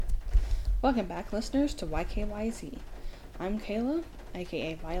Welcome back, listeners, to YKYZ. I'm Kayla,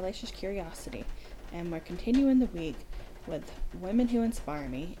 aka Violacious Curiosity, and we're continuing the week with Women Who Inspire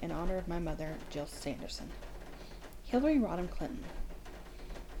Me in honor of my mother, Jill Sanderson. Hillary Rodham Clinton.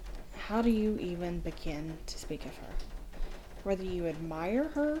 How do you even begin to speak of her? Whether you admire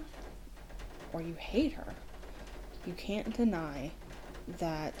her or you hate her, you can't deny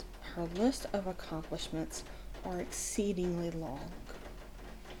that her list of accomplishments are exceedingly long.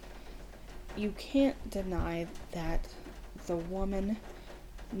 You can't deny that the woman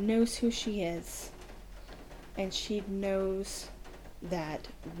knows who she is, and she knows that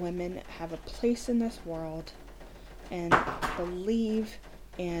women have a place in this world and believe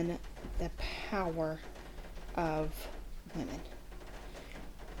in the power of women.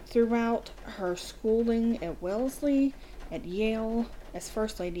 Throughout her schooling at Wellesley, at Yale, as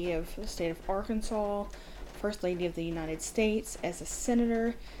First Lady of the state of Arkansas, First Lady of the United States, as a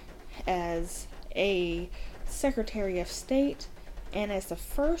senator, as a Secretary of State, and as the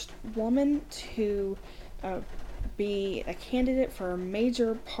first woman to be a candidate for a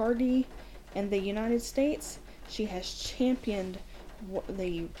major party in the United States, she has championed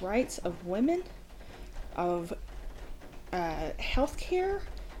the rights of women, of healthcare.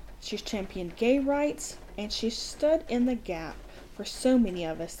 She's championed gay rights, and she stood in the gap for so many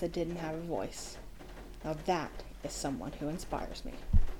of us that didn't have a voice. Now that is someone who inspires me.